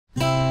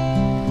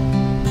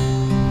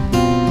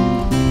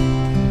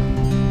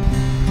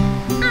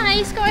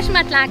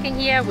Mudlarking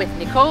here with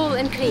Nicole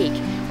and Craig.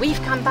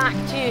 We've come back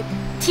to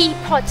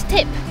Teapot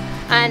Tip,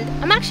 and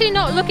I'm actually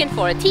not looking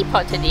for a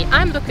teapot today,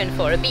 I'm looking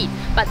for a bead,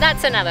 but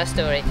that's another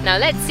story. Now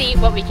let's see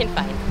what we can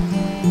find.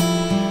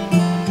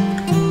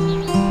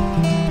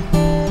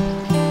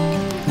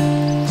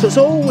 So it's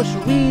always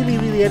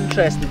really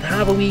interesting to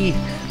have a wee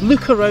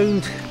look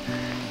around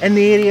in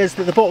the areas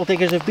that the bottle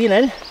diggers have been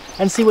in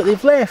and see what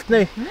they've left.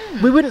 Now,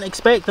 we wouldn't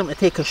expect them to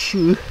take a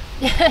shoe.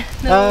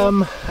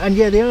 No. And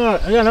yeah, they are,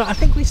 you know, I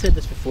think we said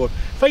this before,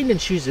 finding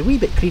shoes is a wee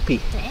bit creepy.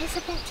 It is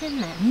a bit, isn't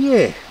it?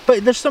 Yeah,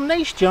 but there's some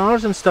nice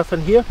jars and stuff in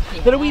here.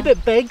 Yeah. They're a wee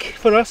bit big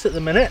for us at the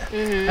minute,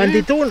 and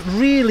they don't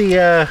really,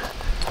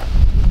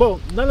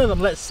 well, none of them,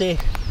 let's say,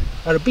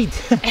 are a bead.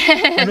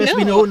 Unless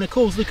we know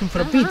Nicole's looking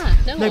for a bead.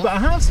 No. Now, but I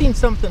have seen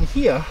something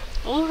here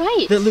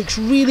that looks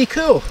really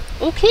cool.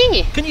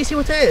 Okay. Can you see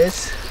what it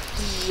is?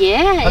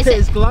 Yeah. I think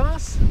it's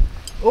glass.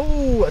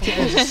 Oh, I think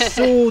it's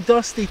so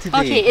dusty today.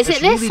 Okay, is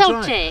it this really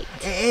object?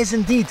 It is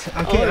indeed.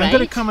 Okay, right. I'm going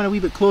to come in a wee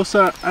bit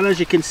closer, and as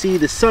you can see,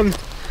 the sun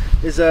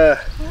is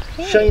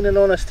shining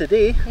on us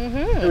today.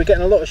 We're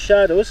getting a lot of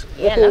shadows.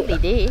 Yeah, lovely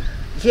day.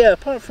 Yeah,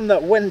 apart from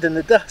that wind and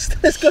the dust,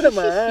 it's got in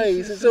my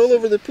eyes. It's all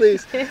over the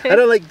place. I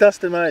don't like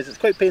dust in my eyes. It's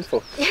quite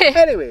painful.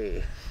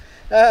 Anyway,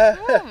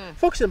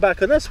 focusing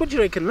back on this, what do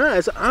you reckon that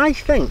is? I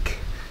think.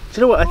 Do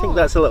you know what? I think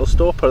that's a little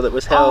stopper that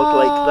was held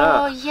like that.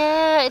 Oh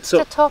yeah, it's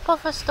the top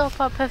of a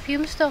stopper,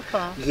 perfume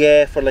stopper.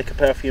 Yeah, for like a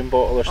perfume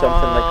bottle or something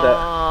like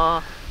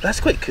that.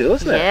 That's quite cool,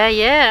 isn't it?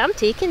 Yeah, I'm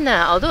taking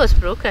that. Although it's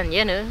broken,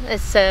 you know,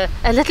 it's a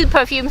little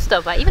perfume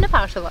stopper, even a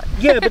partial one.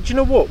 Yeah, but you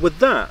know what? With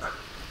that,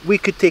 we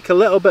could take a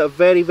little bit of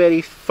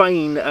very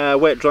fine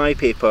wet dry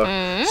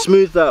paper,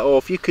 smooth that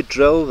off. You could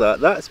drill that.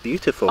 That's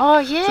beautiful. Oh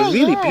yeah, it's a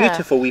really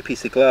beautiful wee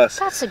piece of glass.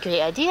 That's a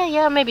great idea.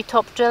 Yeah, maybe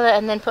top drill it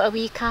and then put a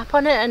wee cap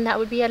on it, and that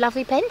would be a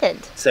lovely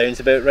pendant. Sounds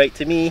about right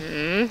to me.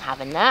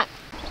 Having that.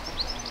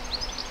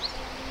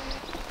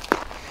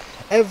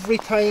 Every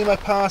time I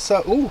pass a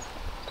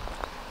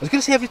I was going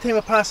to say every time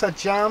I pass a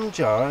jam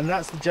jar, and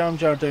that's the jam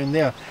jar down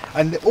there,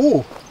 and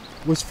the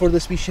was for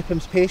this wee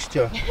Shipham's paste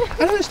jar.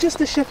 I know it's just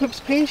a Shipham's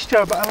paste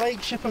jar, but I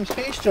like Shipham's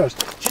paste jars.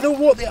 Do you know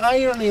what the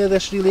irony of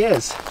this really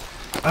is?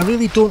 I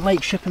really don't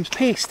like Shipham's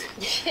paste.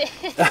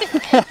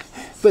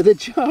 But the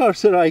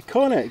jars are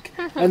iconic.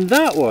 And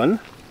that one,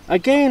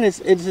 again, it's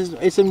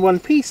in one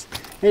piece.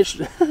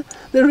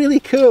 They're really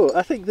cool.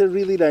 I think they're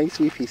really nice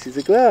wee pieces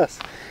of glass.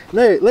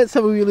 Now, let's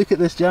have a wee look at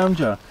this jam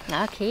jar.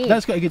 Okay.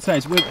 That's got a good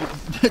size.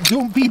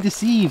 Don't be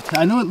deceived.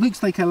 I know it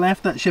looks like I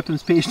left that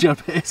Shipham's paste jar,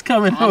 but it's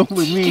coming home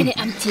with me.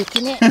 I'm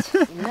taking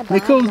it.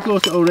 Nicole's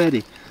got it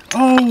already.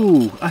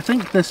 Oh, I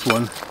think this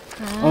one.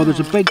 Oh, there's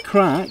a big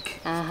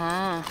crack.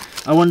 I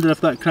wonder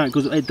if that crack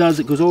goes, it does,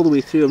 it goes all the way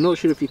through. I'm not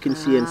sure if you can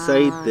see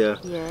inside there.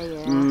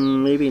 Yeah.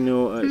 Maybe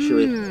no,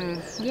 actually.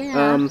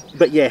 Yeah.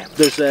 But yeah,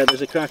 there's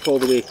a crack all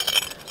the way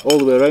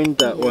around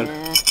that one.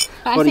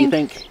 What do you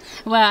think?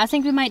 Well, I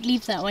think we might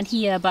leave that one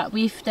here, but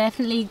we've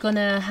definitely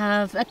gonna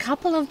have a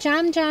couple of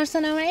jam jars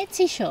in our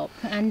Etsy shop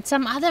and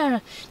some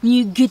other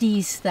new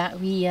goodies that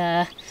we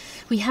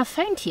have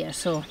found here.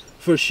 So.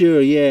 For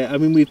sure, yeah. I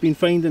mean, we've been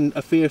finding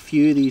a fair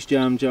few of these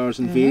jam jars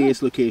in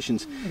various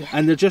locations,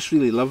 and they're just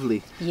really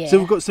lovely. So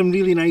we've got some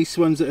really nice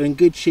ones that are in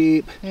good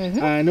shape,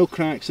 no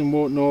cracks and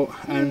whatnot,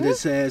 and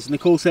as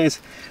Nicole says,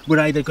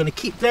 we're either going to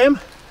keep them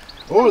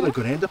or they're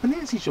going to end up in the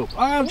Etsy shop. Oh,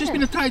 I've just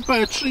been attacked by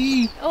a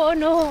tree. Oh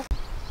no.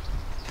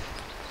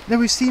 Now,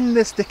 we've seen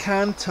this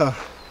decanter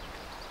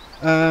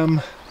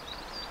a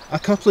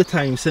couple of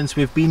times since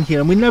we've been here,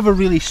 and we never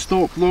really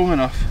stopped long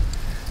enough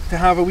to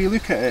have a wee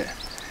look at it.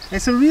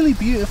 It's a really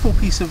beautiful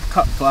piece of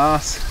cut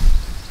glass.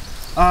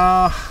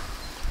 I'm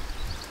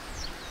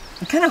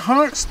kind of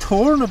heart's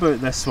torn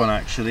about this one,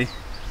 actually.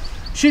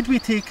 Should we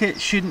take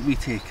it? Shouldn't we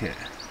take it?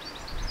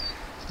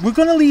 We're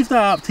going to leave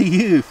that up to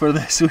you for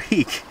this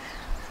week.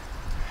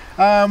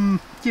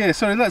 Yeah,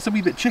 sorry, that's a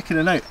wee bit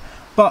chickening out,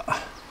 but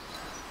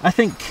I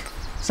think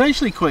it's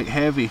actually quite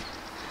heavy.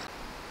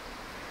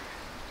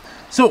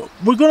 So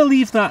we're going to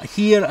leave that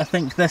here, I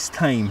think, this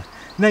time.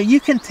 Now, you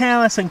can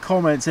tell us in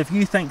comments if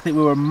you think that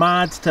we were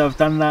mad to have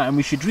done that and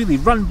we should really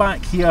run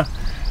back here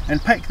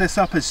and pick this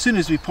up as soon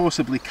as we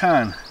possibly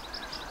can.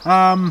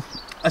 I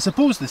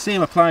suppose the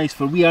same applies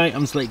for wee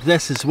items like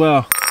this as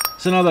well.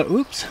 It's another,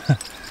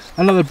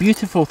 another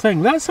beautiful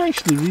thing. That's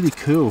actually really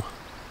cool.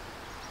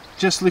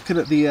 Just looking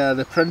at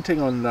the printing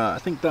on that, I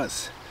think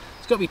it's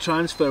got to be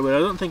transferware. I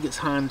don't think it's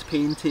hand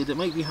painted. It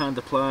might be hand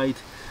applied.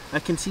 I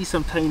can see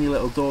some tiny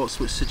little dots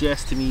which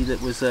suggest to me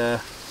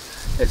that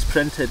it's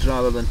printed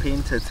rather than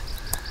painted.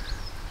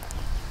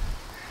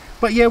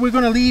 But yeah, we're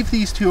going to leave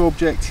these two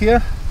objects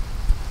here,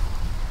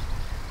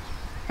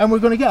 and we're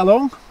going to get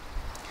along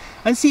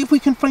and see if we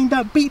can find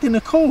that bead in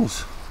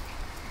Nicole's.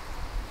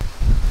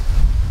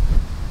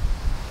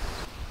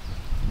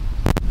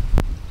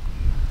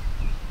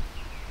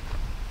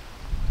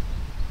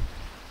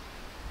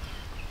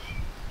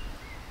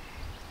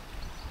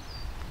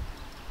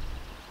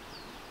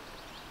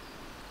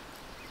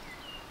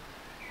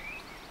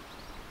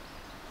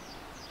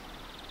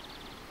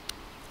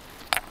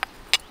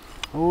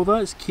 Oh,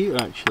 that's cute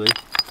actually.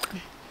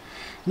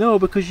 No,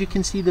 because you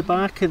can see the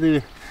back of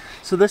the...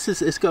 So this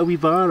is, it's got a wee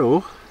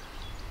barrow.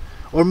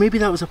 Or maybe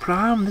that was a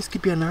pram. This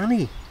could be a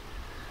nanny.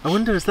 I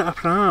wonder, is that a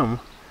pram?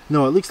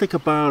 No, it looks like a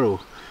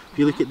barrow. If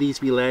you look at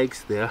these wee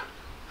legs there.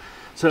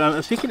 So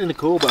I'm speaking to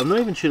Nicole, but I'm not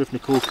even sure if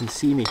Nicole can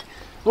see me.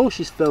 Oh,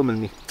 she's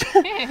filming me.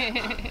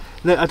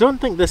 Now, I don't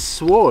think this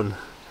swan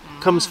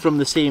comes from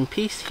the same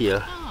piece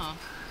here. Oh.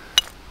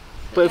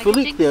 But if we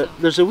look there, so.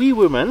 there's a wee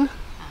woman,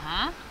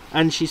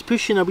 and she's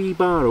pushing a wee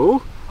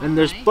barrow, and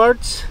there's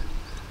birds.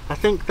 I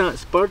think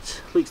that's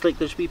birds. Looks like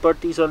there's wee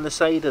birdies on the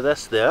side of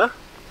this there.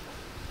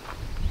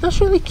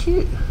 That's really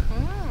cute.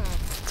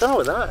 I don't know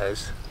what that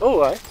is.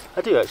 Oh,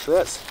 I do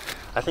actually.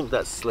 I think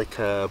that's like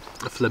a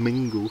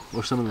flamingo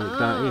or something like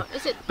that. Eh?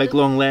 Is it big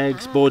long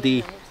legs,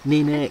 body,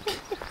 knee neck.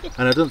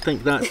 And I don't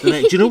think that's the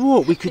neck. Do you know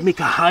what? We could make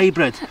a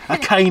hybrid, a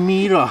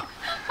chimera.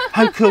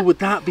 How cool would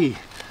that be?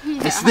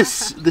 Yeah.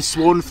 It's the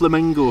swan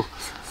flamingo.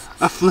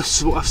 A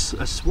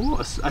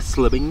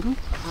flamingo?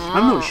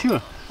 I'm not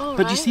sure.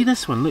 But do you see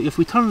this one? Look, if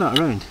we turn that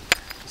around,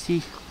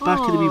 see back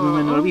of the wee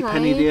woman, or a wee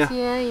penny there.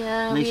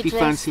 Yeah. Nice wee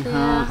fancy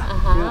hat.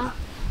 Yeah.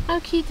 How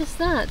cute is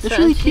that? It's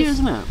really cute,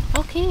 isn't it?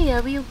 Okay,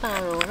 a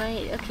wheelbarrow,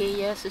 right. Okay,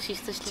 yeah, so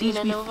she's just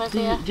leaning over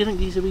there. Do you think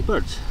these are wee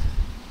birds?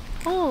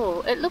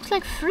 Oh, it looks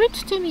like fruit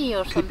to me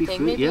or Could be something.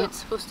 fruit, Maybe yeah. it's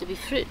supposed to be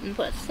fruit. And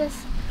what's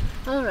this?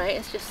 All right,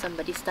 it's just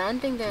somebody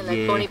standing there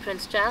like Bonnie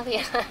Prince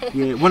Charlie.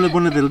 Yeah, one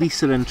of the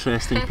least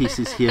interesting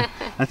pieces here.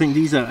 I think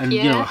these are,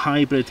 you know,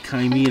 hybrid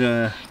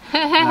chimera.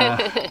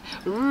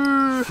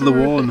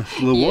 Flawan.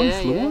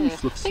 I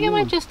think I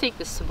might just take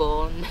the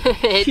swan.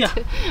 Yeah.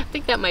 I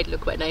think that might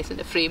look quite nice in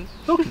the frame.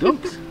 Okie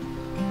dokes.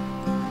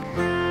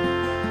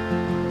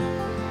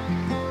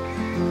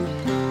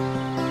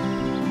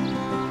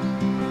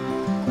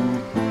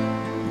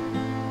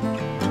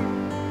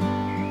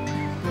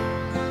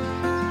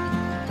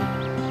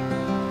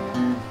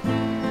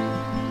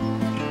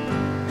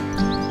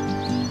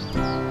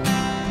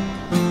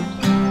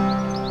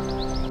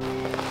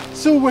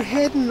 So we're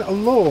heading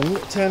along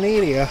to an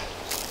area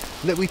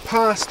that we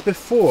passed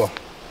before,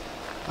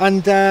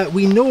 and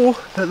we know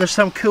that there's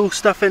some cool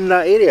stuff in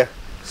that area.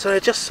 So I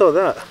just saw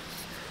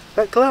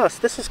that glass.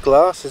 This is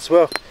glass as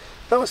well.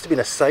 That must have been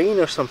a sign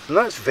or something.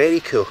 That's very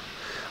cool.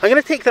 I'm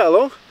going to take that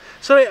along.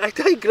 Sorry, I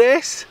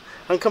digress.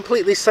 I'm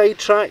completely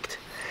sidetracked.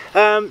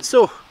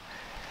 So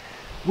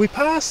we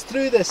passed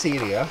through this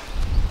area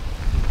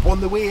on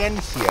the way in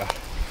here.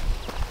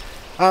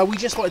 We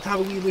just wanted to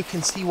have a wee look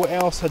and see what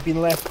else had been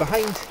left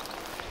behind.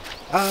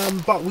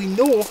 But we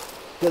know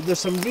that there's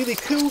some really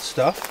cool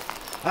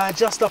stuff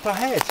just up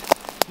ahead.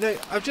 Now,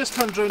 I've just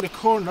turned around a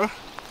corner.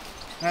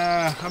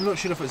 I'm not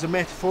sure if it's a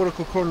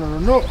metaphorical corner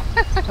or not.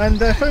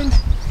 And I found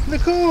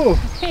Nicole.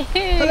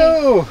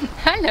 Hello.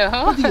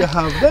 Hello. What do you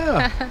have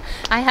there?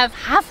 I have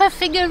half a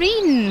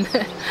figurine.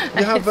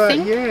 You have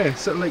yeah,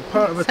 sort of like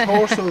part of a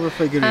torso of a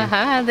figurine.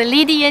 The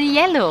lady in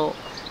yellow.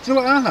 Do you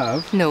know what I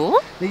have? No.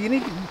 Now you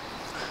need.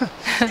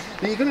 Now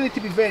you're going to need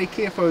to be very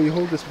careful how you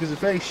hold this because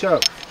it's very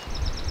sharp.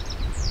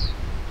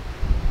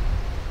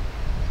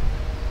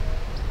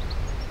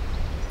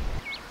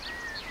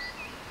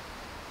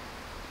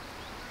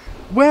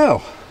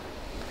 Well,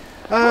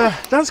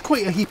 that's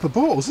quite a heap of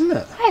bottles, isn't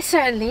it? It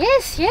certainly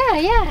is,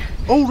 yeah.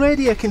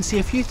 Already I can see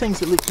a few things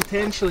that look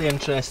potentially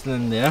interesting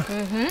in there.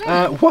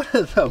 One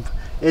of them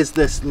is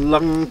this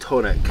lung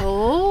tonic.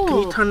 Oh. Can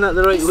you turn that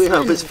the right way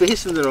up? It's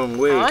facing the wrong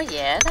way. Oh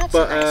yeah, that's a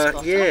nice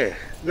bottle. Yeah.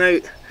 Now,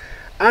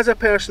 as a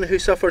person who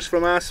suffers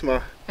from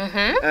asthma,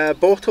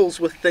 bottles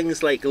with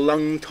things like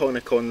lung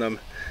tonic on them,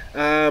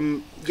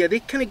 yeah, they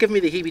kind of give me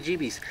the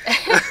heebie-jeebies.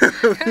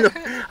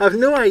 I have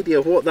no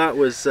idea what that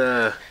was.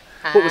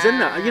 What was in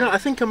that? You know, I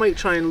think I might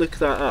try and look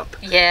that up.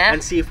 Yeah.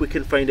 And see if we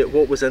can find out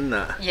what was in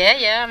that.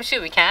 Yeah, I'm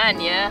sure we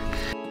can, yeah.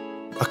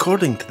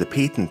 According to the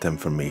patent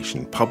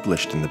information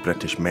published in the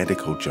British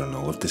Medical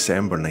Journal of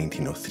December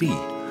 1903,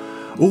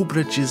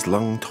 Obridge's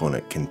lung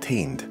tonic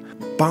contained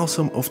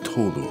balsam of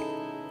tolu,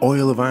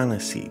 oil of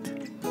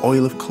aniseed,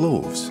 oil of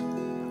cloves,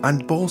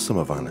 and balsam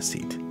of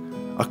aniseed,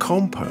 a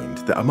compound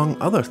that, among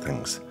other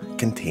things,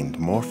 contained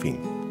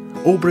morphine.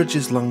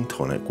 Obridge's lung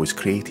tonic was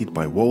created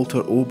by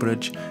Walter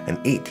Obridge in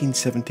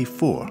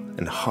 1874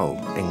 in Hull,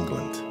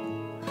 England.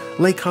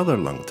 Like other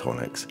lung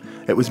tonics,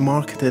 it was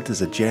marketed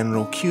as a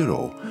general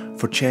cure-all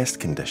for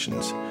chest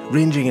conditions,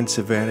 ranging in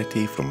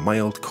severity from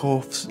mild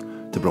coughs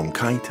to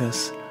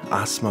bronchitis,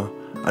 asthma,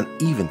 and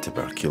even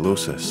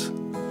tuberculosis.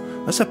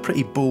 That's a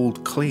pretty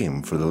bold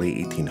claim for the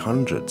late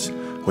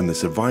 1800s, when the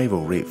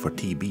survival rate for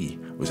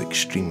TB was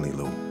extremely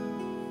low.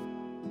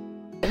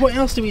 What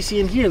else do we see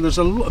in here? There's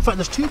in fact,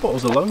 there's two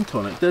bottles of lung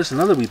tonic. There's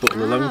another wee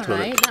bottle of lung tonic.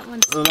 Right, that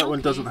one's that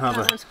one doesn't have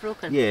that one's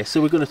broken. Yeah,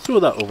 so we're going to throw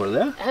that over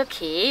there.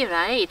 Okay,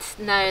 right.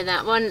 Now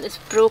that one is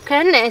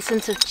broken,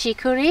 essence of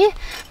chicory.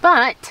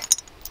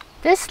 But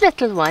this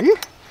little one,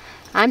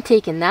 I'm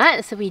taking that.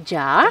 It's a wee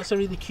jar. That's a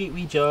really cute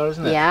wee jar,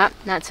 isn't it? Yeah,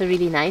 that's a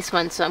really nice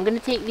one. So I'm going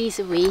to take these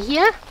away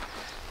here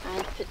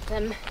and put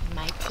them in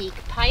my teak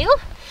pile.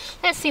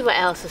 Let's see what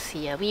else is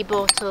here. Wee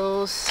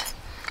bottles.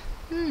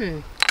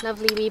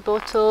 Lovely wee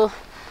bottle.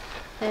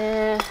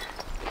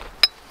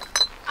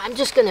 I'm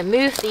just going to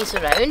move these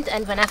around,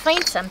 and when I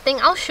find something,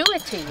 I'll show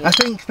it to you. I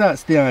think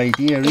that's the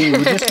idea, really.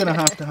 We're just going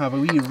to have a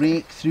wee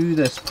rake through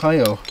this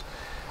pile,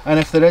 and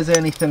if there is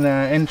anything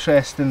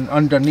interesting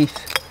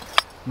underneath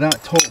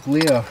that top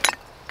layer,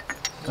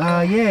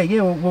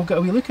 we'll get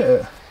a wee look at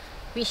it.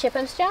 Wee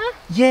Shipham's jar?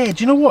 Yeah,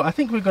 do you know what? I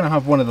think we're going to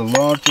have one of the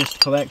largest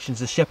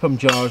collections of Shipham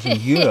jars in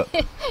Europe.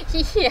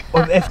 Yeah.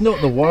 Or if not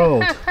the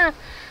world.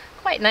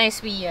 Quite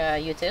nice wee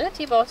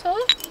utility bottle.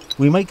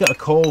 We might get a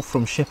call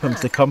from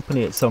Shipham's, the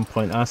company, at some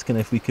point asking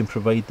if we can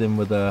provide them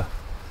with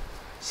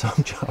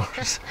some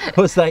jars.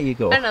 What's that you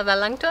got? Another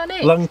lung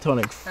tonic. Lung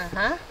tonic.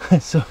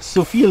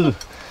 So feel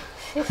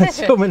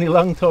so many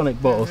lung tonic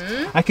bottles.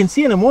 I can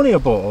see an ammonia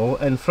bottle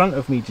in front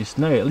of me just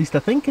now. At least I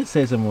think it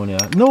says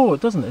ammonia. No,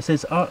 it doesn't. It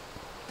says,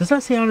 does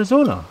that say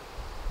Arizona?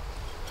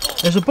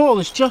 There's a bottle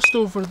that's just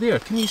over there.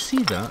 Can you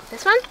see that?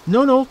 This one?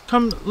 No,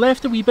 come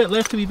left a wee bit,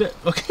 left a wee bit.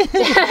 Okay.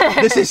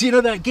 This is, you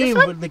know, that game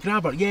with the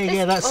grabber.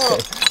 Yeah, that's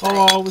it.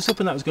 Oh, I was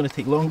hoping that was going to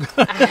take longer.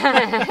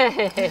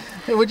 Hey,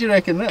 what do you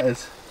reckon that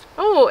is?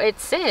 Oh, it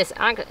says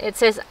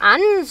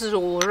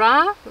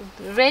Anzora,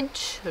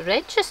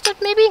 registered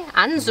maybe?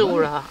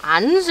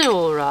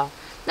 Anzora.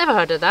 Never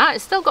heard of that.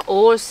 It's still got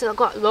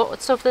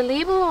lots of the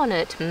label on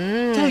it.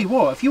 Tell you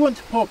what, if you want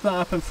to pop that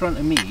up in front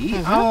of me,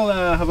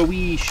 I'll have a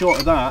wee shot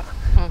of that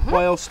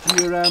whilst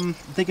you're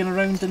digging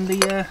around in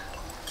the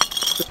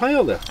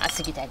pile there. That's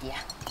a good idea.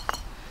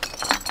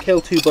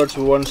 Kill two birds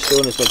with one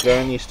stone, as my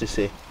gran used to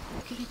say.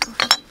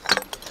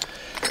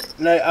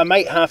 Now, I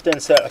might have to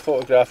insert a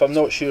photograph. I'm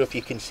not sure if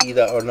you can see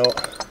that or not.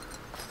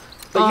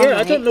 But yeah,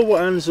 I don't know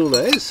what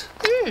Anzola is.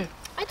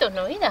 I don't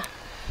know either.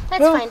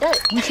 Let's find out.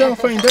 We shall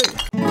find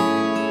out.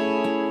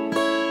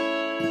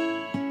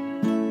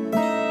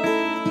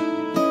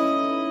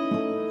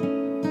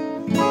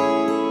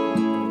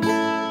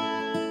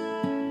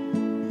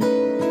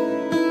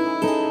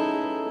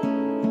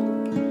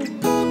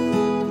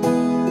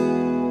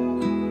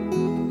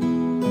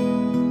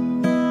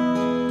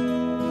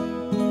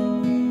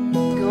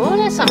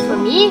 Some for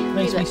me.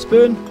 Nice wee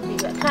spoon. We've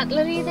got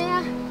cutlery there.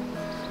 A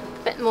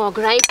bit more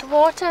gripe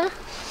water.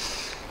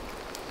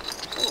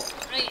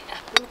 Right, a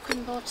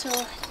broken bottle.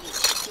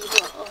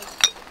 Bottle.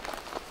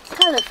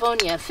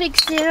 California fig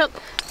syrup.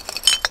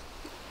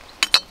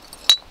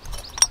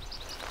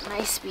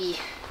 Nice wee.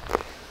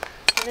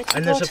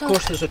 And there's, of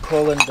course, there's a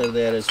colander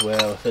there as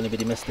well, if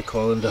anybody missed the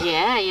colander.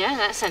 Yeah,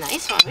 that's a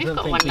nice one. We've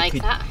got one like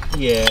that.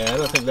 Yeah, I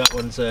don't think that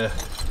one's of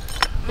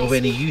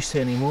any use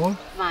anymore.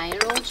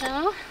 Virol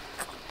jar.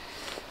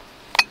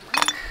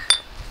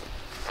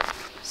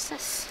 What's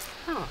this?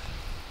 Oh.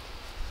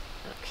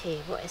 Okay,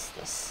 what is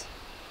this?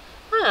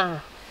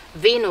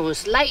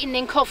 Venos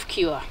lightning cough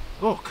cure.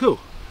 Oh, cool.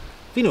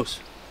 Venos.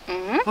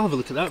 I'll have a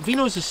look at that.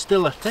 Venos is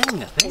still a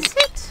thing, I think. Is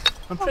it?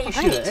 I'm pretty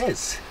sure it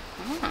is.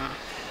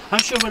 I'm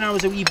sure when I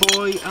was a wee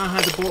boy, I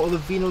had a bottle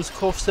of Venos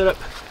cough syrup,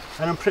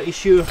 and I'm pretty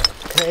sure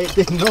that it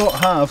did not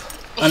have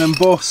an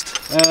embossed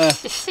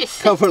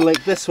cover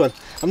like this one.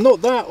 I'm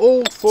not that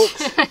old,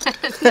 folks.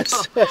 I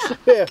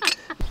swear.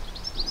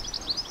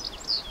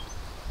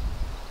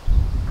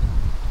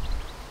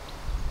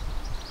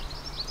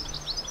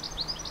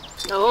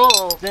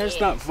 Oh, okay. There's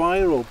that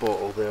Virol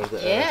bottle there.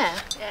 Yeah,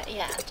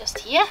 just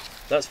here.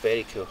 That's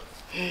very cool.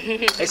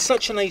 It's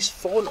such a nice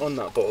font on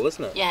that bottle,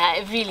 isn't it? Yeah,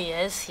 it really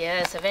is.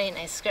 Yeah, it's a very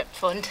nice script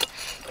font.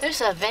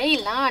 There's a very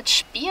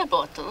large beer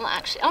bottle,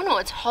 actually. Oh no,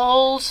 it's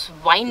Halls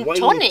Wine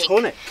Tonic.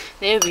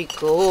 There we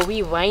go,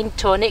 wee wine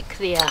tonic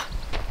there.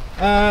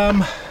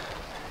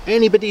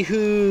 Anybody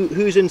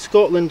who's in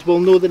Scotland will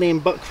know the name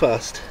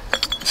Buckfast.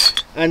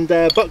 And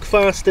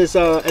Buckfast is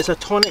a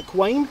tonic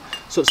wine,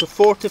 so it's a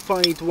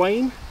fortified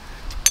wine.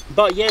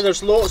 But yeah,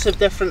 there's lots of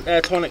different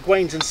tonic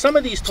wines, and some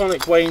of these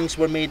tonic wines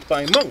were made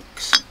by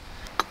monks.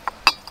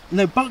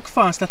 Now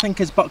Buckfast, I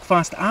think, is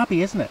Buckfast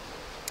Abbey, isn't it?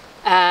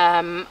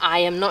 I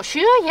am not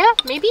sure. Yeah,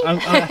 maybe.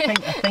 I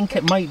think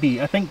it might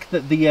be. I think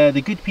that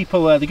the good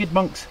people, the good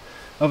monks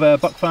of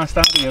Buckfast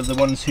Abbey are the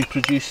ones who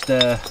produced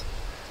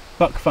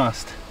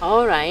Buckfast.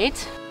 All right.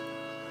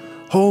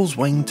 Halls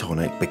Wine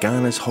Tonic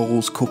began as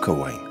Halls Coca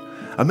Wine,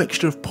 a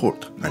mixture of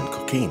port and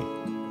cocaine.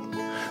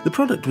 The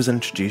product was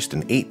introduced in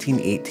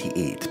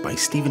 1888 by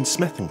Stephen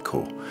Smith &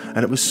 Co,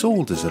 and it was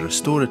sold as a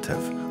restorative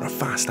or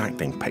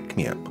fast-acting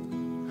pick-me-up.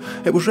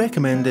 It was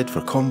recommended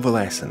for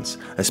convalescence,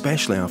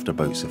 especially after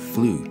bouts of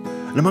flu,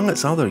 and among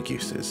its other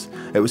uses,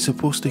 it was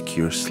supposed to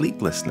cure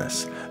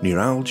sleeplessness,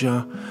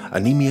 neuralgia,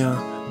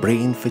 anemia,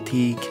 brain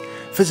fatigue,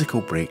 physical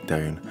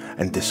breakdown,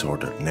 and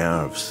disordered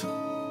nerves.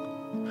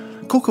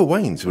 Coca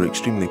wines were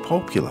extremely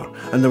popular,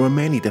 and there were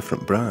many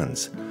different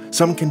brands.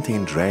 Some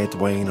contained red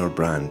wine or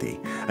brandy,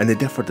 and they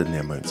differed in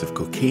the amounts of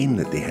cocaine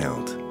that they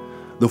held,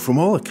 though from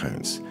all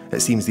accounts,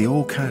 it seems they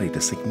all carried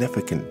a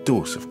significant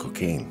dose of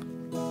cocaine.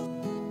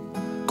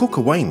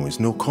 Coca wine was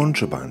no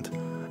contraband.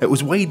 It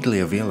was widely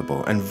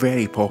available and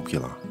very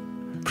popular.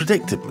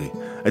 Predictably,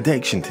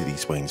 addiction to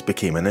these wines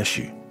became an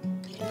issue.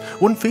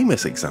 One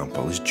famous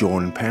example is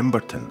John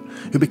Pemberton,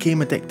 who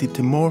became addicted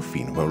to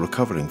morphine while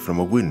recovering from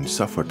a wound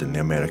suffered in the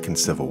American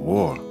Civil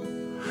War.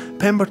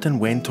 Pemberton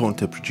went on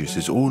to produce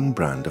his own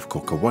brand of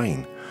Coca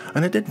wine,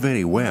 and it did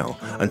very well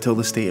until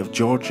the state of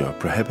Georgia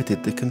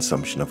prohibited the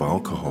consumption of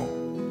alcohol.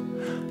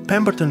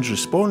 Pemberton's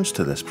response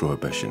to this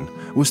prohibition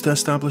was to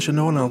establish a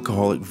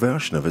non-alcoholic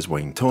version of his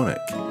wine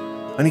tonic,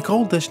 and he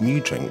called this new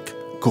drink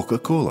Coca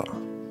Cola.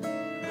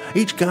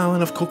 Each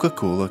gallon of Coca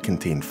Cola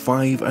contained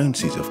 5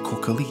 ounces of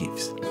coca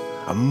leaves,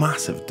 a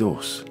massive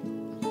dose.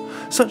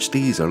 Such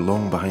days are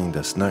long behind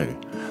us now,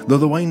 though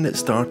the wine that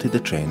started the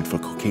trend for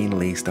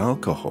cocaine-laced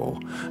alcohol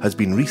has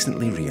been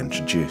recently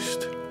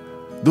reintroduced.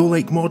 Though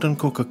like modern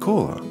Coca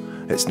Cola,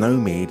 it's now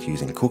made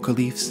using coca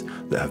leaves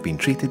that have been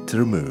treated to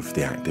remove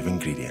the active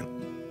ingredient.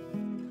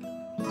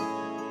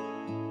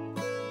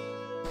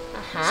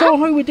 So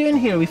how are we doing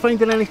here? Are we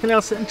finding anything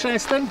else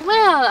interesting?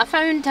 Well, I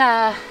found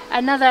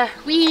another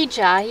wee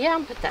jar here,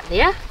 I'll put that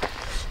there,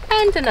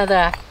 and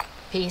another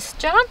paste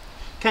jar.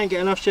 Can't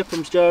get enough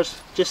Shipham's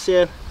jars, just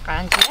saying.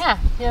 And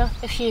yeah,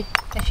 if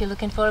you're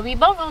looking for a wee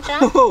bottle jar,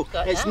 Oh,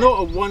 it's not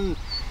a one.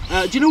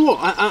 Do you know what?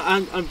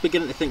 I'm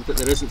beginning to think that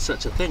there isn't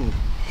such a thing.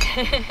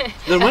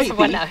 There might be.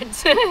 1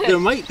 ounce. There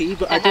might be,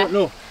 but I don't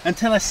know.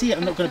 Until I see it,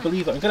 I'm not going to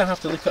believe it. I'm going to have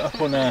to look it up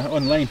on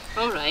online.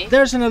 All right.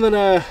 There's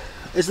another.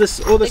 Is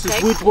this? Oh, this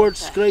is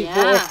Woodward's Great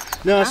Bottle.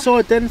 No, I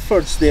saw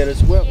Dinford's there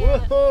as well. Yeah.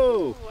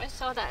 Whoa! Oh, I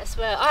saw that as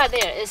well. Ah,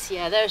 there it is.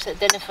 Yeah, there's a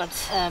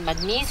Dinford's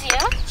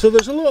magnesia. So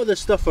there's a lot of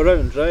this stuff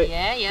around, right?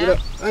 Yeah, yeah. You know,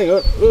 hang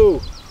on.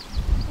 Oh.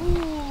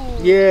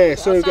 Ooh, Yeah,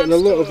 so I'm getting a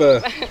lot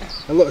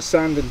sandstone. of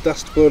sand and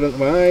dust blowing into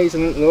my eyes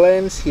and into the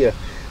lens here.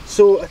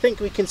 So I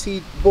think we can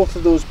see both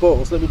of those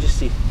bottles. Let me just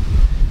see.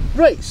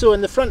 Right, so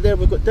in the front there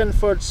we've got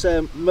Dinford's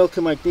milk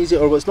and magnesia,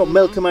 or well, it's not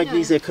milk and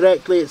magnesia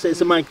correctly, it's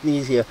a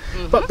magnesia,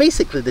 but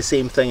basically the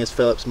same thing as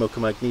Philip's milk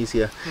and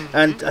magnesia,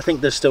 and I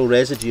think there's still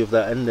residue of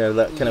that in there,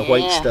 that kind of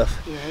white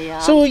stuff. Yeah.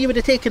 So you would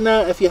have taken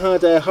that if you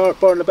had a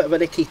heartburn, a bit of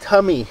an icky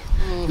tummy.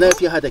 Now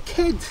if you had a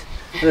kid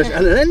and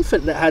an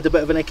infant that had a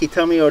bit of an icky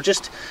tummy, or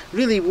just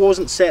really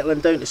wasn't settling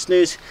down to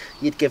snooze,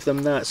 you'd give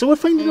them that. So we're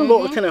finding a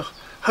lot of kind of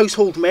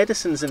household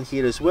medicines in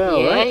here as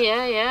well, right?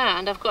 Yeah,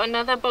 and I've got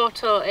another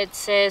bottle. It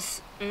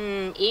says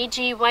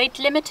AG White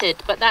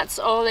Limited, but that's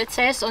all it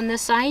says on the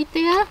side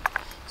there.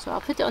 So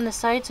I'll put it on the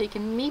side so you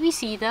can maybe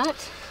see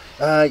that.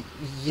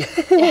 Yeah.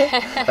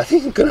 I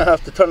think I'm going to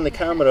have to turn the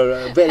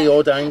camera at a very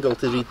odd angle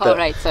to read that. All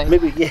right, sorry.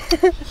 Maybe, yeah.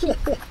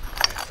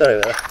 Sorry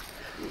about that.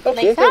 Okay, like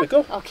there that? we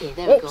go. Okay,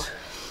 there we go.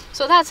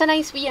 So that's a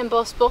nice wee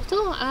embossed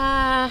bottle.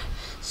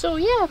 So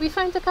yeah, we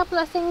found a couple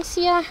of things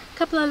here, a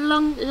couple of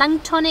lung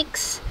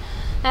tonics,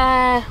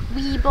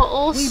 wee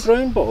bottles. Wee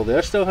brown bottle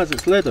there still has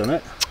its lid on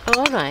it.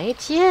 All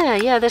right,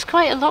 yeah. There's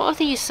quite a lot of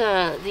these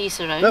around.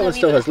 That one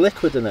still has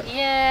liquid in it.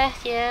 Yeah.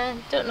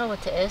 Don't know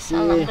what it is.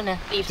 I'm gonna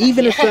leave that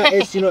Even here. if that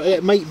is, you know,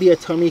 it might be a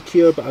tummy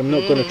cure, but I'm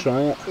not going to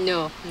try it.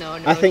 No.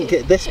 I think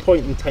at this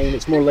point in time,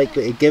 it's more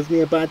likely to give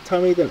me a bad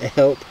tummy than to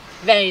help.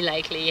 Very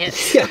likely,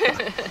 yes. Yeah.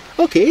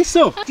 Okay,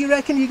 so do you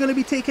reckon you're going to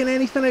be taking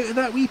anything out of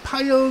that wee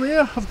pile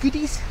there of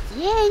goodies?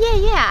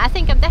 Yeah. I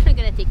think I'm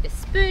definitely going to take the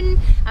spoon.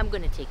 I'm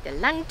going to take the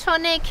lung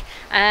tonic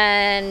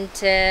and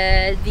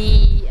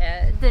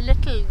the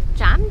little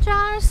jam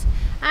jars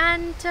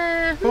and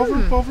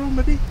Bovril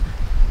maybe?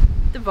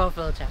 the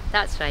Bovril jar.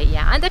 That's right,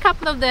 yeah, and a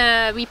couple of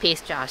the wee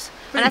paste jars.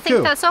 Very and I think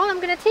cool. that's all I'm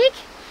going to take.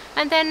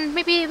 And then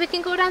maybe we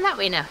can go down that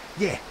way now.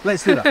 Yeah,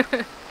 let's do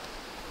that.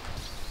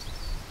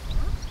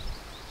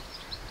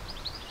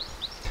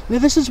 Now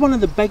this is one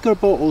of the bigger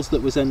bottles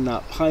that was in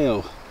that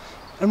pile.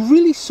 I'm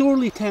really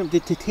sorely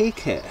tempted to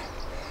take it.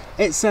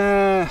 It's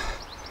a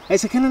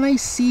kind of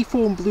nice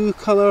seafoam blue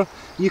colour.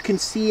 You can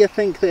see, I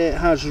think, that it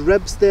has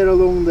ribs there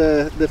along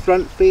the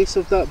front face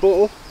of that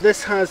bottle.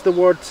 This has the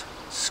word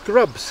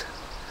Scrubs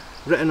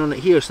written on it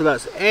here, so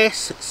that's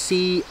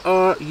S-C-R-U-B-B-S.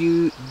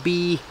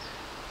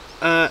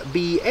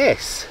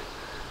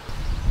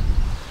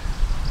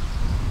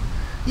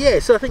 Yeah,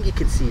 so I think you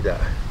can see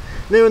that.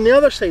 Now on the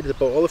other side of the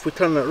bottle, if we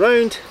turn it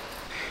round,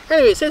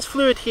 anyway, it says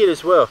fluid here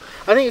as well.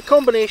 I think a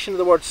combination of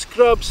the word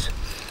Scrubs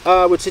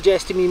would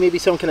suggest to me maybe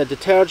some kind of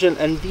detergent,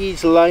 and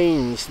these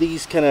lines,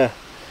 these kind of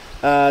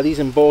these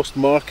embossed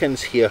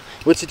markings here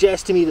would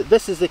suggest to me that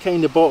this is the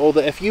kind of bottle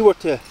that if you were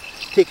to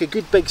take a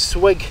good big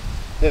swig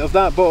out of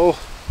that bottle,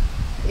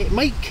 it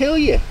might kill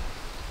you.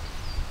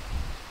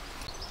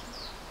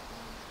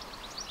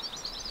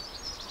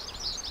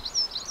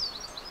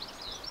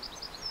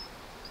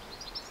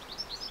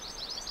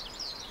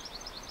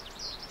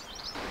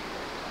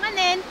 Come on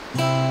then.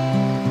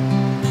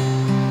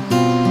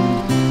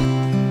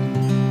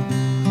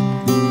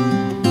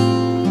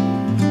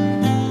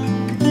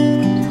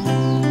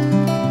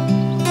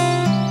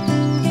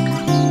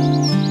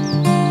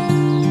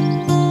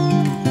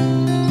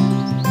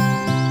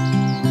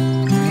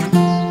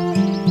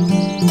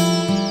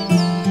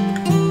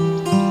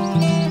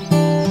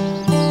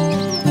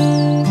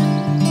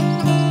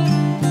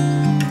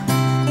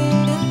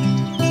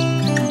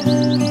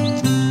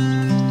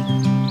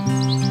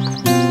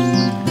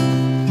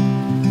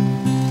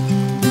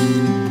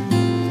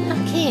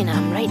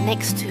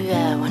 Next to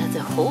one of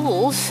the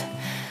holes,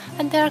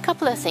 and there are a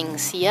couple of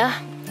things here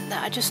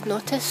that I just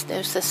noticed.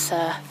 There's this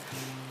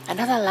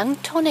Another lung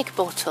tonic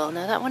bottle.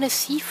 Now that one is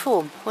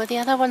seafoam. Were the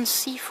other ones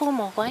seafoam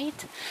or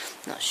white?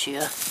 Not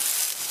sure.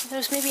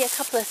 There's maybe a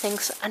couple of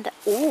things under...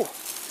 Oh,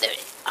 there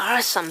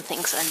are some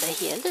things under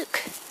here.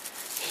 Look.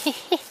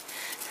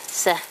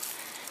 It's a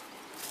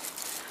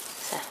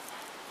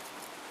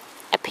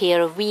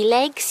pair of wee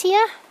legs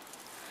here.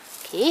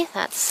 Okay,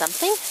 that's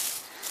something.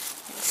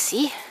 Let's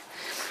see.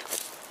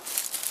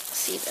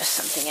 See if there's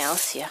something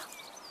else here.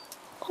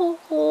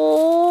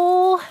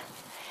 Oh,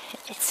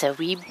 it's a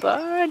wee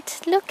bird.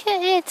 Look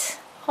at it.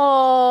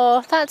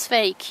 Oh, that's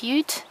very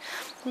cute.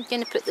 I'm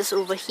going to put this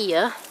over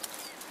here.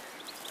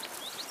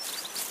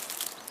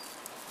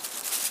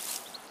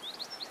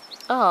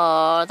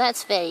 Oh,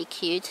 that's very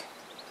cute.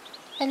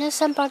 And there's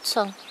some bird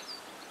song.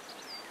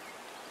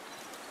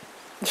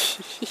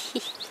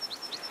 Should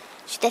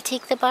I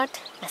take the bird?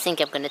 I think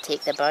I'm going to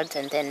take the bird,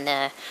 and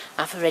then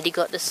I've already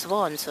got the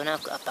swan, so now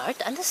I've got a bird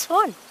and a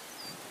swan.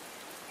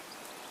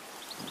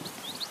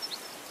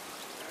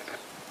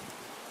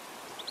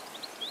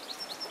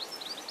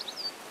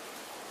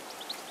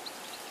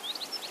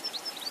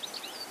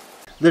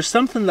 There's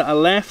something that I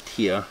left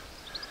here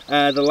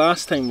the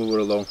last time we were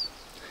along,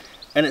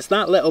 and it's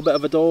that little bit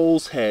of a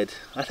doll's head.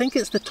 I think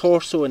it's the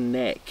torso and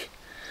neck,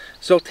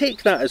 so I'll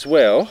take that as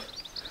well.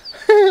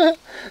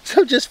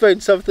 So I've just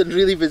found something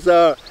really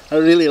bizarre. I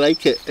really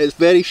like it. It's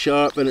very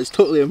sharp and it's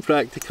totally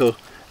impractical,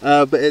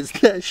 but it's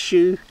that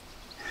shoe.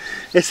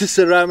 It's a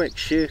ceramic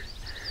shoe.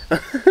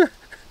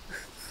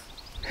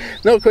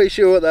 Not quite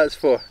sure what that's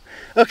for.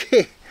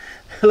 Okay,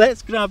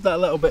 let's grab that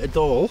little bit of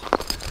doll.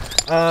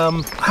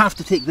 I have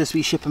to take this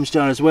wee Shipham's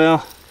jar as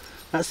well.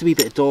 That's the wee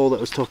bit of doll that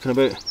I was talking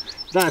about.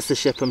 That's the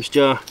Shipham's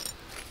jar.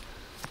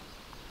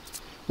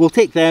 We'll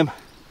take them.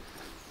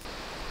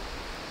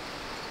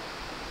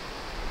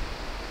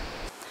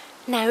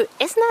 Now, isn't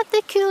that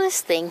the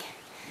coolest thing?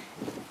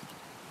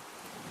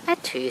 A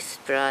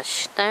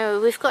toothbrush. Now,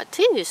 we've got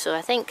two, so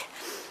I think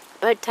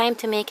about time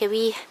to make a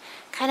wee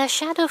kind of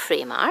shadow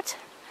frame art.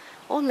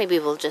 Or maybe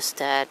we'll just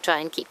try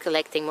and keep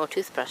collecting more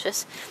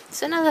toothbrushes.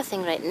 So another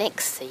thing right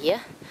next to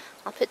here.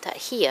 I'll put that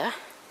here.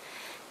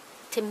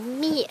 To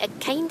me, it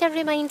kind of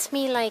reminds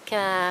me like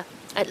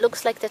it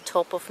looks like the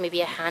top of maybe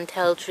a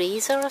handheld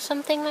razor or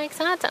something like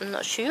that. I'm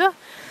not sure.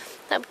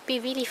 That would be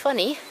really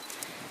funny.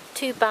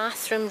 Two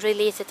bathroom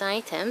related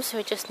items.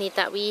 We just need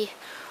that wee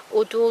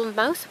Odol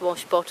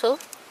mouthwash bottle,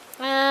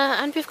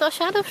 and we've got a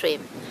shadow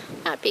frame.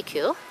 That'd be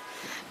cool.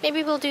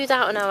 Maybe we'll do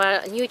that on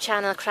our new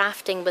channel,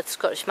 Crafting with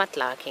Scottish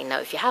Mudlarking. Now,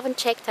 if you haven't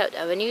checked out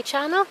our new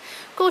channel,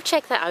 go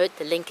check that out.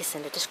 The link is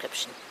in the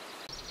description.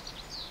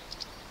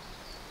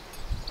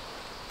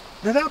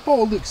 Now that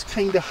bottle looks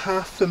kind of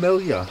half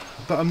familiar,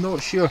 but I'm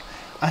not sure.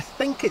 I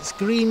think it's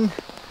green,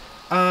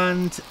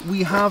 and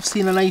we have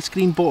seen a nice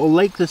green bottle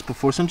like this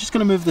before, so I'm just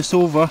going to move this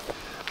over,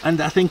 and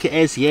I think it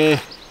is,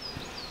 yeah.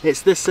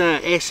 It's this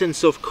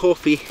essence of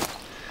coffee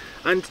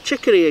and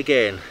chicory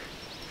again,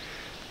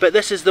 but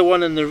this is the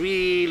one in the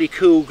really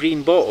cool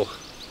green bottle.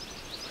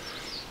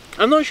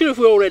 I'm not sure if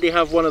we already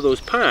have one of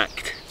those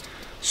packed,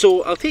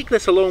 so I'll take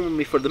this along with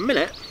me for the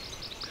minute,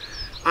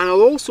 and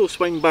I'll also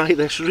swing by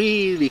this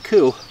really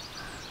cool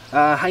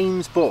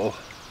Heinz bottle.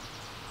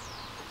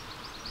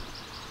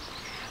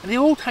 And the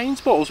old Heinz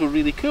bottles were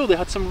really cool. They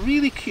had some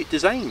really cute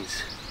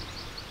designs.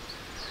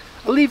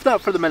 I'll leave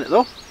that for the minute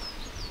though,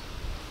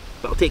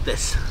 but I'll take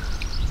this.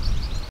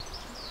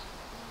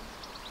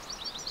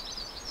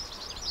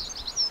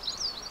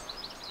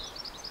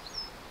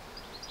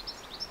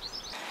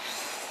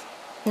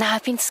 Now,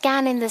 I've been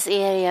scanning this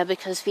area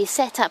because we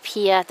set up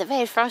here the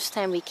very first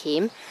time we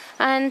came,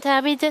 and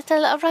we did a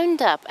little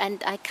roundup,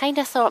 and I kind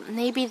of thought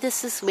maybe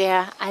this is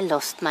where I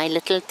lost my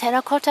little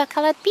terracotta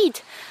coloured bead.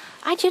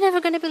 Aren't you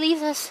never going to believe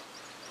this?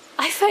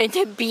 I found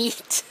a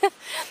bead.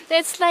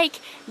 It's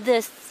like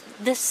the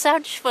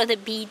search for the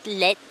bead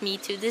led me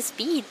to this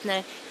bead.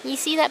 Now, you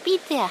see that bead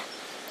there?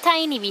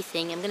 Tiny wee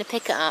thing. I'm going to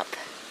pick it up.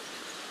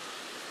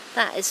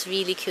 That is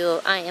really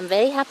cool. I am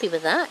very happy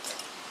with that.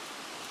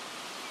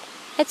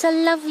 It's a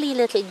lovely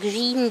little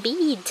green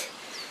bead.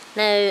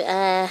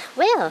 Now,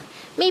 well,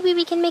 maybe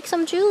we can make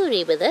some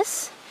jewellery with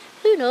this.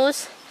 Who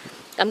knows?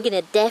 I'm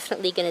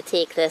definitely gonna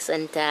take this,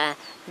 and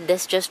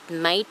this just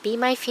might be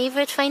my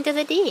favourite find of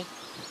the day.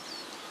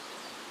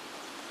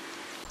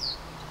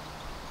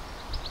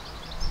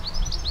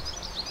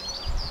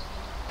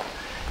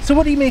 So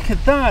what do you make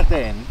of that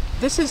then?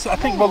 This is, I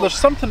think, well, there's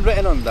something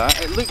written on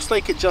that. It looks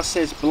like it just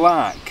says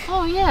black.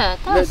 Oh yeah,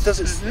 it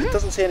does. It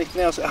doesn't say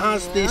anything else. It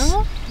has these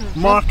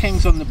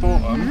markings on the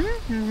bottom.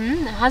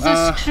 It has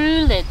a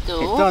screw lid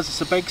though. It does,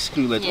 it's a big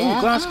screw lid. Yeah.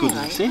 Oh, Glasgow,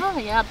 does it say? Oh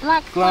yeah,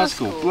 black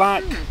Glasgow.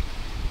 Black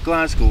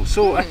Glasgow.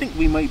 So I think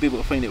we might be able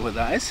to find out what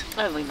that is.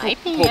 Oh, we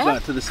might be, Pop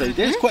that to the side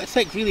there. It's quite a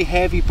thick, really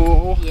heavy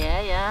bottle.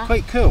 Yeah, yeah.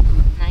 Quite cool.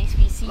 Nice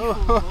wee seafood.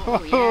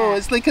 Oh, yeah.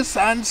 It's like a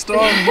sandstorm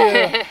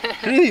here.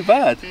 Really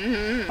bad.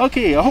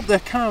 Okay, I hope the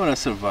camera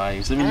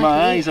survives. I mean,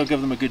 my eyes, I'll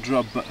give them a good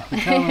rub, but the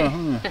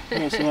camera,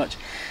 not so much.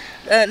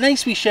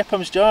 Nice wee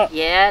Shipham's jar.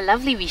 Yeah,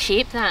 lovely wee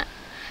shape that.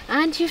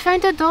 And you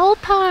found a doll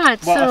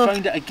part. Well, so... I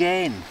found it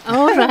again.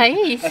 All right.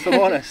 If I'm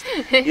honest.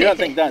 You don't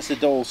think that's the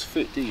doll's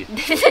foot, do you?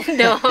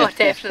 No,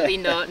 definitely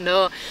not,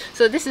 no.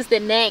 So this is the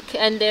neck,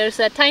 and there's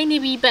a tiny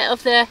wee bit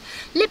of the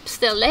lip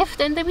still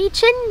left and the wee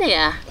chin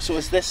there. So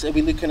is this, are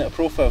we looking at a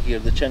profile here?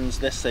 The chin's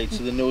this side,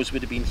 so the nose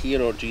would have been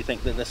here, or do you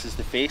think that this is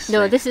the face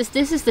No, side? this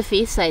is the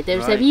face side.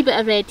 There's Right. a wee bit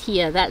of red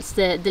here. That's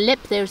the lip,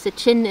 there's the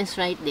chin is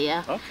right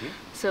there. Okay.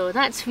 So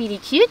that's really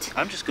cute.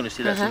 I'm just going to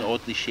say that's an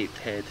oddly shaped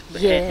head. But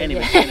Yeah,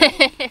 anyway,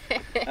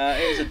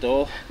 it is a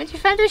doll. And you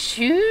found a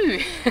shoe.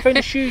 Found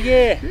a shoe,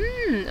 yeah.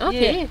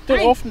 Okay. Yeah. Don't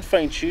right. often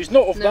find shoes,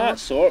 not of No. that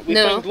sort. We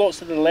No. found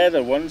lots of the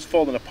leather ones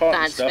falling apart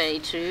and That's stuff. very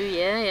true,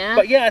 yeah.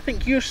 But yeah, I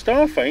think your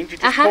star find, you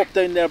just pop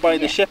down there by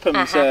the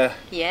Shipham's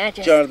yeah,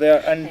 just, jar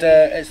there, and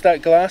it's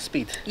that glass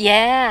bead.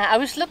 yeah, I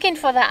was looking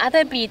for that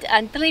other bead,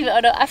 and believe it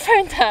or not, I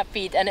found that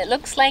bead, and it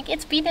looks like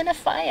it's been in a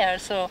fire,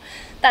 so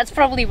that's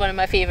probably one of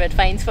my favourite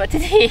finds for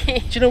today.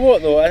 Do you know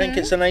what though? I think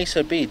it's a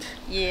nicer bead.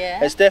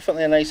 Yeah. It's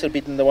definitely a nicer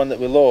bead than the one that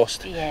we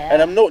lost. Yeah.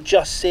 And I'm not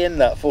just saying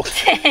that,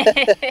 folks.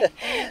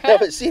 No,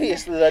 but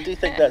seriously, I do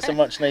think that's a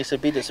much nicer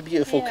bead. It's a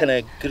beautiful kind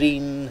of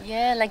green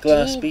like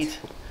glass jade. bead.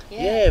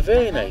 Yeah,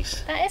 very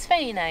nice. That is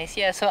very nice,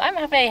 yeah. So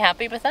I'm very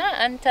happy with that.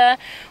 And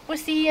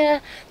with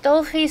the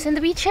doll face and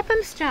the wee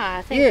Chipham's jar,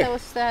 I think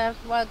those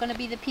were going to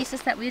be the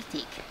pieces that we'll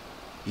take.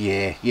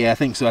 Yeah, I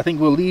think so. I think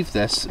we'll leave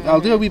this.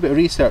 I'll do a wee bit of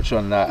research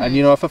on that, and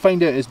you know, if I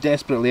find out it's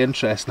desperately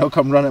interesting, I'll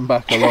come running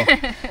back along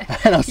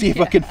and I'll see if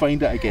I can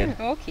find it again.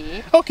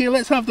 Okay. Okay,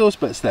 let's have those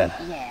bits then.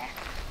 Yeah.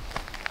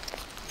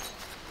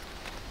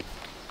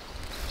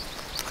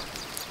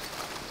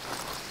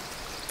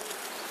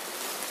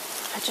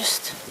 I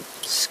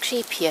just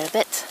scrape here a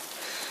bit.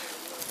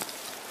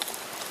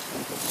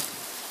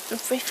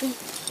 If we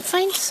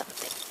find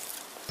something.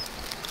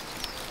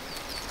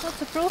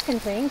 Lots of broken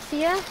things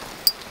here.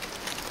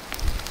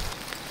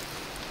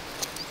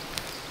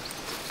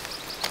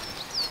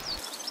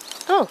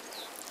 Oh,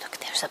 look,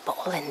 there's a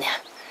bottle in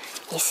there.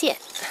 You see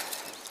it?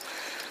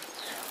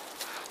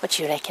 What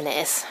do you reckon it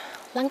is?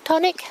 Lung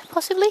tonic,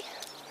 possibly?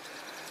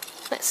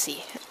 Let's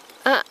see.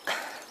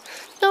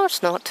 No,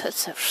 it's not.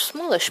 It's a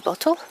smallish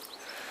bottle.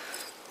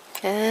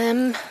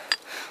 I'll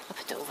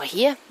put it over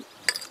here.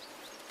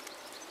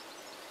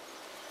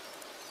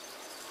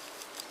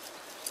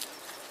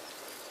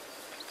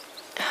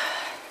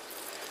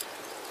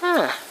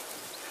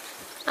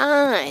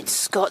 It's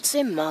Scott's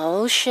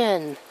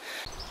emulsion.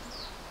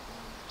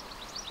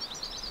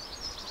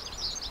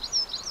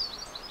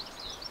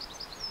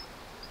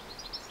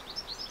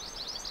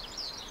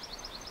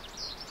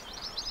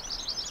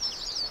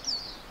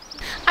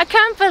 I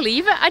can't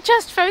believe it, I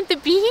just found the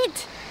bead.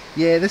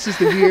 Yeah, this is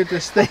the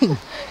weirdest thing.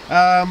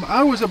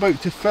 I was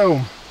about to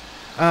film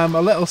a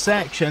little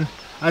section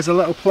as a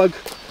little plug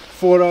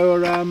for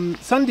our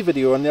Sunday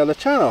video on the other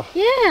channel.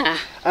 Yeah.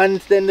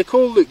 And then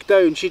Nicole looked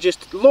down, she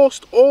just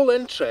lost all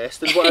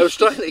interest in what I was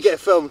trying to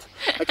get filmed.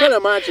 I can't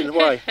imagine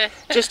why.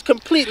 Just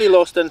completely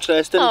lost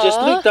interest and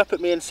just looked up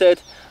at me and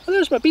said, oh,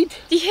 there's my bead.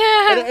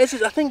 Yeah. And it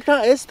is, I think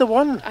that is the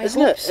one,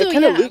 isn't it? So, it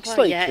kind of looks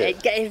like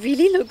it. It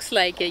really looks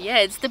like it, yeah.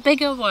 It's the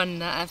bigger one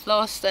that I've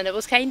lost, and it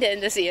was kind of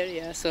in this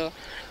area, so.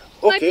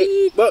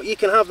 Okay, well, you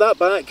can have that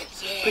back.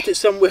 Yeah. Put it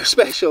somewhere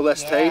special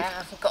this time.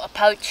 Yeah, I've got a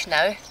pouch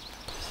now.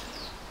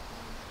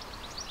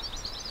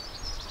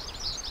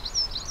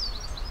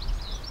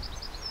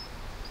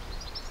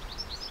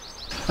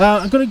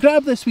 I'm going to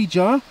grab this wee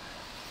jar.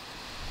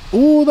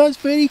 Oh, that's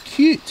very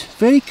cute,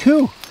 very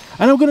cool.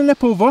 And I'm going to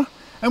nip over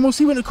and we'll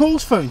see what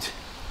Nicole's found.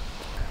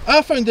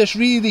 I found this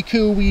really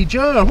cool wee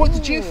jar. What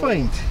did you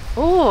find?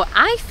 Oh,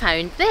 I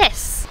found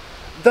this.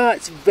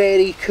 That's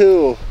very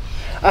cool.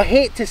 I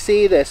hate to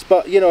say this,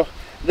 but you know,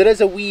 there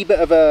is a wee bit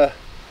of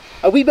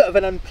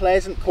an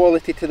unpleasant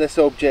quality to this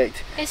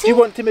object. Is Do you it?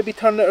 want to maybe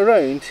turn it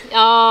around?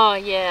 Oh,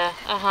 yeah,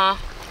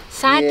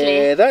 Sadly.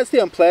 Yeah, that's the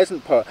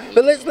unpleasant part.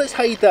 But let's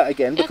hide that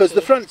again because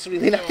the front's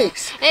really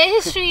nice.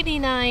 It is really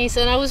nice,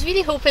 and I was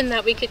really hoping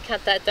that we could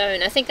cut that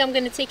down. I think I'm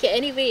going to take it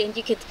anyway, and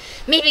you could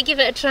maybe give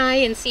it a try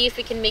and see if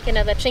we can make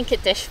another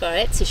trinket dish for our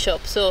Etsy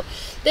shop. So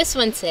this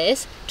one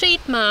says,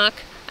 trademark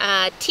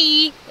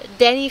T.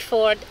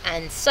 Dennyford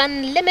and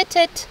Son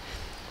Limited,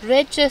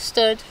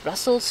 registered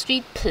Russell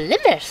Street,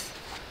 Plymouth.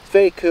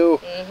 Very cool.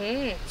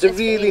 It's a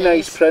really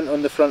nice print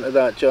on the front of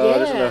that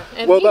jar, isn't there?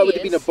 It Well, that really would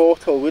have been a is.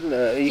 bottle, wouldn't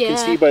it? You can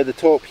see by the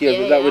top here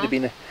that that would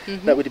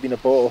have been a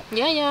bottle.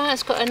 Yeah,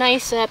 it's got a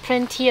nice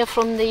print here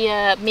from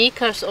the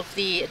makers of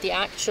the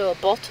actual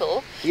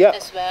bottle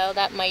as well.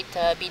 That might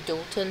be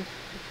Dalton.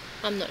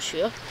 I'm not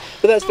sure.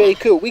 But that's very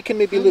cool. We can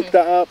maybe look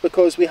that up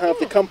because we have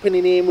the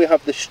company name, we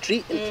have the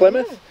street in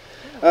Plymouth.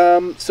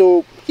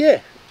 So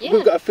yeah.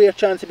 We've got a fair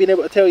chance of being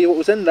able to tell you what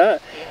was in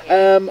that.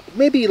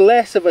 Maybe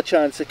less of a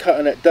chance of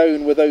cutting it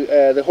down without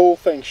the whole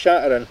thing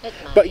shattering.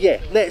 But yeah,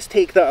 let's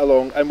take that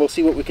along and we'll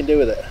see what we can do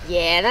with it.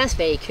 Yeah, that's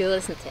very cool,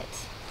 isn't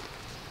it?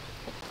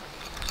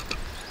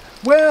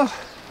 Well,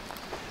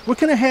 we're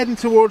kind of heading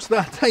towards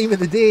that time of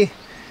the day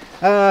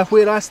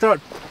where I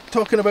start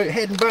talking about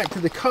heading back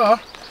to the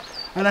car,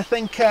 and I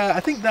think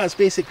that's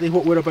basically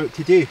what we're about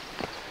to do.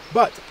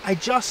 But I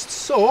just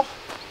saw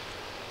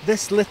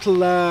this little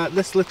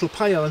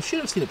pile. I'm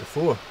sure I've seen it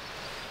before.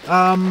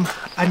 And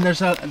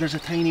there's a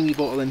tiny wee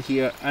bottle in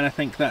here, and I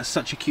think that's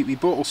such a cute wee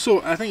bottle.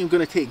 So I think I'm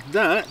going to take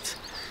that.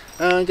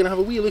 And I'm going to have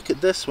a wee look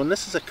at this one.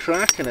 This is a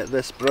crack in it,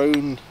 this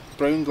brown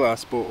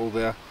glass bottle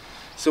there.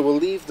 So we'll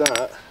leave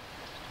that.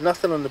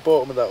 Nothing on the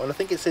bottom of that one. I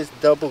think it says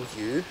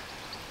W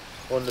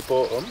on the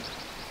bottom.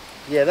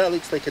 Yeah, that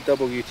looks like a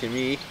W to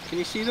me. Can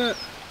you see that?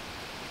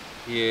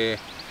 Yeah.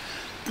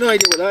 No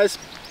idea what that is.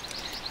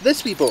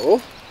 This wee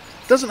bottle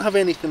doesn't have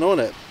anything on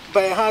it,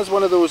 but it has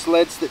one of those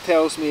lids that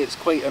tells me it's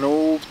quite an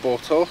old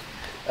bottle.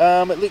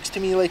 It looks to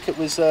me like it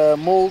was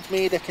mould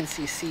made. I can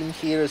see seam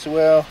here as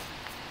well.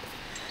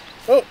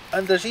 Oh,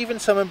 and there's even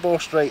some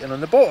embossed writing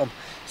on the bottom.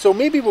 So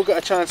maybe we'll get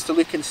a chance to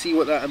look and see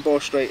what that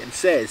embossed writing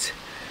says.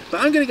 But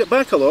I'm going to get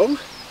back along,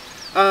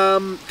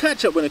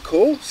 catch up with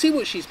Nicole, see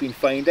what she's been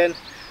finding.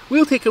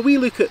 We'll take a wee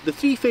look at the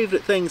 3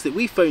 favourite things that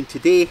we found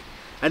today,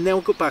 and then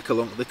we'll go back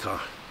along to the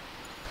car.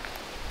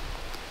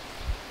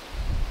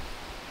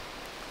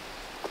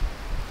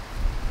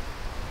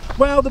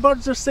 Well, the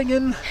birds are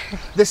singing,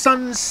 the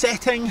sun's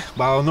setting.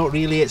 Well, not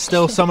really, it's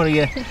still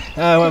summery.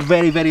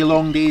 Very, very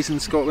long days in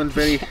Scotland,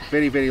 very,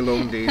 very, very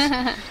long days.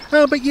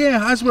 But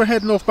yeah, as we're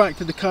heading off back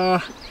to the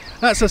car,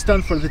 that's us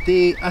done for the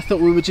day. I thought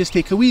we would just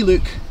take a wee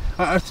look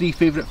at our 3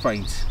 favourite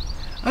finds.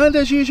 And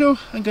as usual,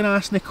 I'm going to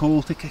ask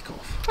Nicole to kick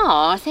off.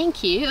 Oh,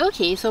 thank you.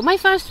 Okay, so my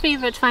first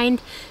favourite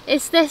find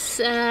is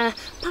this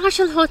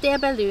partial hot air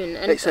balloon.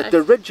 And it's a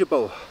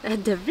dirigible. A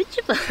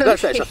dirigible?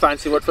 That's a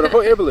fancy word for a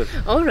hot air balloon.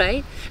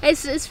 Alright.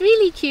 It's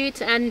really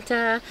cute, and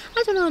I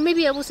don't know,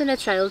 maybe it was in a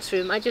child's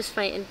room. I just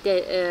find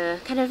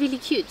it kind of really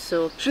cute.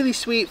 So it's really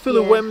sweet, full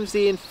of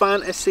whimsy and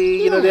fantasy.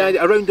 You know, the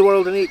idea, around the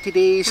world in 80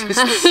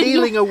 days,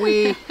 sailing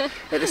away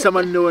into some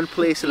unknown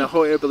place in a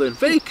hot air balloon.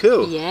 Very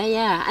cool.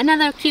 Yeah.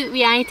 Another cute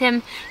wee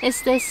item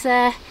is this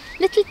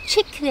little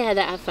chick there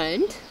that I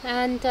found,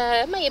 and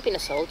it might have been a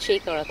salt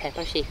shake or a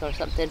pepper shake or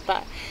something,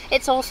 but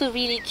it's also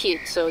really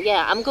cute. So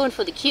yeah, I'm going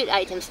for the cute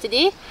items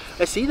today.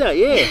 I see that,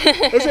 yeah.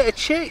 Is it a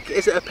chick?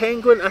 Is it a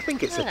penguin? I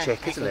think it's a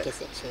chick, isn't it? I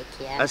think it's a chick,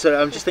 yeah. Sorry,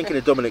 I'm just thinking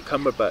of Dominic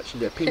Cumberbatch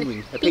and a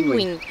penguin. A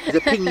penguin. It's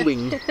a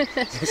penguin.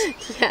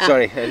 Yeah.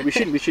 Sorry, we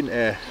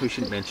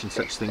shouldn't mention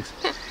such things.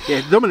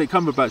 Yeah, Dominic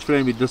Cumberbatch, for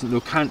anybody who doesn't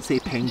know, can't say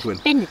penguin.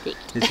 Benedict.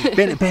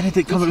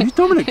 Benedict Cumberbatch. Who's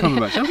Dominic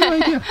Cumberbatch? I have no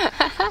idea.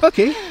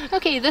 Okay.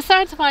 Okay, the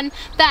third one,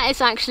 that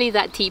is actually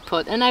that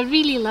teapot, and I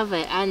really love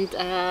it. And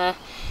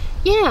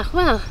yeah,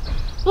 well,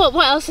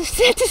 what else is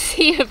there to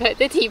say about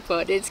the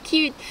teapot? It's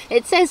cute.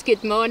 It says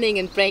good morning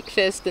and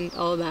breakfast and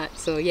all that.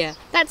 So yeah,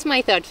 that's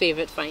my third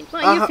favourite find.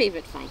 What are your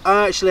favourite finds?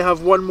 I actually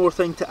have one more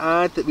thing to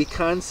add that we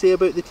can say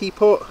about the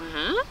teapot.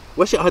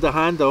 Wish it had a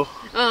handle.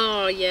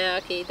 Oh yeah,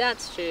 okay,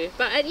 that's true.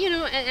 But you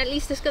know, at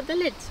least it's got the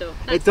lid, so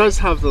it does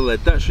have the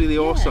lid. That's really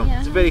awesome. Yeah.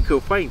 It's a very cool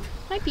find.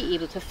 Might be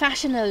able to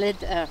fashion a lid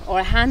or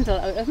a handle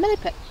out of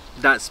milliput.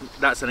 That's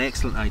an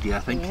excellent idea, I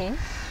think.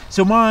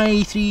 So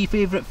my 3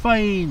 favourite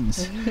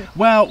finds.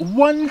 Well,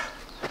 one,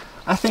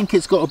 I think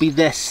it's got to be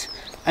this,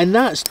 and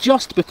that's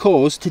just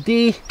because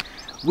today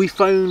we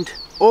found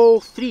all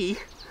 3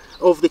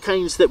 of the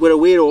kinds that we're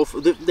aware of,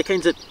 the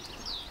kinds of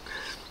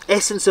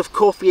essence of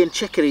coffee and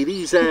chicory,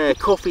 these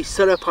coffee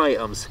syrup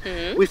items.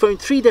 We found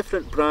 3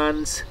 different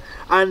brands,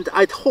 and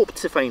I'd hoped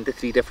to find the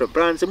 3 different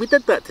brands, and we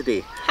did that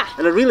today.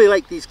 And I really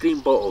like these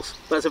green bottles.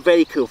 That's a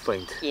very cool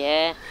find.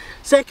 Yeah.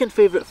 Second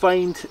favourite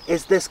find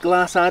is this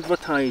glass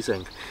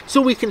advertising.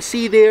 So we can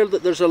see there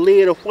that there's a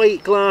layer of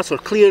white glass, or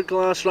clear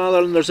glass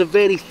rather, and there's a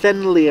very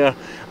thin layer,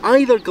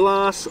 either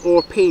glass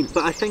or paint,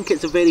 but I think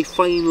it's a very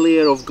fine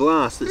layer of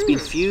glass that's been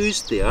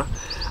fused there,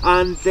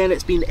 and then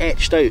it's been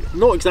etched out.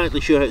 Not exactly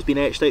sure how it's been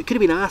etched out. Could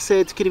have been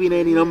acid, could have been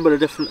any number of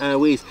different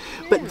ways,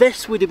 but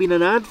this would have been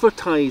an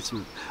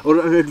advertisement, or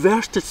an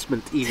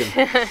advertisement even.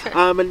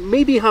 And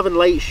maybe having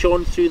light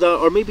shone through that,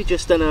 or maybe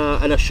just in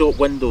a shop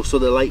window so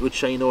the light would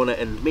shine on it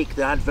and make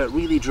the advert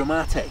really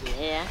dramatic.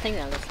 Yeah, I think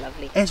that looks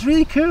lovely. It's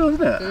really cool,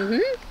 isn't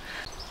it?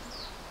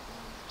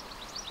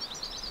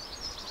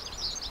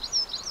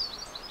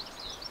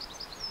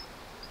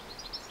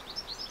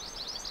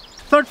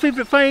 Third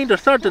favourite find, or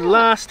third and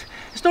last.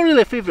 It's not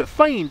really a favourite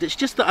find, it's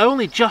just that I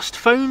only just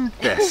found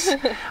this.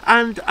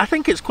 And I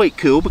think it's quite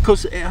cool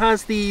because it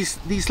has these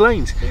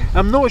lines.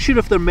 I'm not sure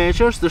if they're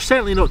measures, they're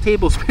certainly not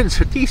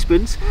tablespoons or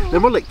teaspoons, they're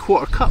more like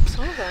quarter cups.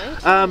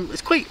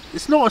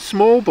 It's not a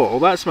small bottle,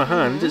 that's my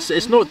hand,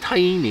 it's not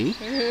tiny.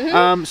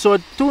 So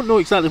I don't know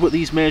exactly what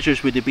these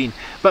measures would have been,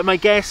 but my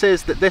guess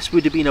is that this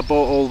would have been a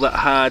bottle that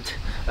had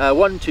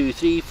 1, 2,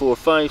 3, 4,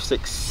 5,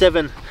 6,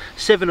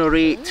 7 or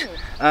 8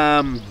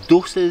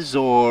 doses,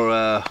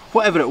 or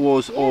whatever it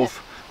was of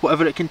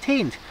whatever it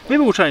contained.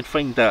 Maybe we'll try and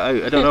find that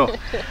out, I don't know.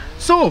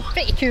 So,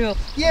 pretty cool.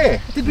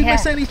 Yeah, did we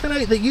miss anything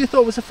out that you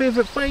thought was a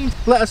favourite find?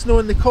 Let us know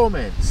in the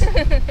comments.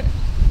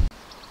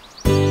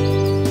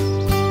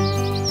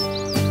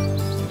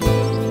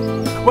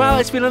 Well,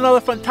 it's been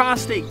another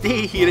fantastic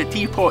day here at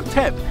Teapot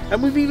Tip,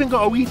 and we've even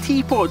got a wee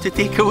teapot to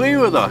take away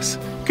with us.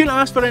 Couldn't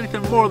ask for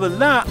anything more than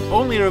that.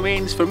 Only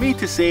remains for me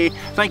to say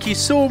Thank you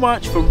so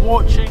much for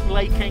watching,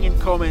 liking and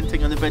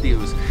commenting on the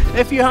videos.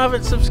 If you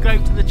haven't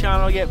subscribed to the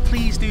channel yet,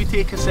 please do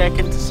take a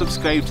second to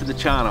subscribe to the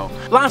channel.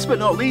 Last but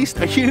not least,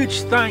 a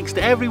huge thanks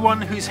to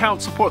everyone who's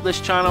helped support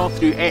this channel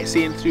through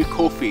Etsy and through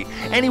Ko-fi.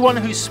 Anyone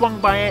who's swung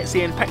by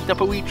Etsy and picked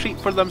up a wee treat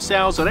for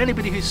themselves, or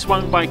anybody who's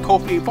swung by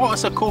Ko-fi, bought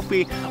us a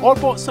Ko-fi or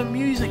bought some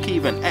music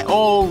even, it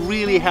all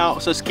really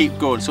helps us keep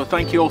going. So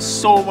thank you all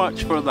so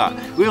much for that.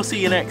 We'll see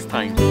you next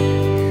time.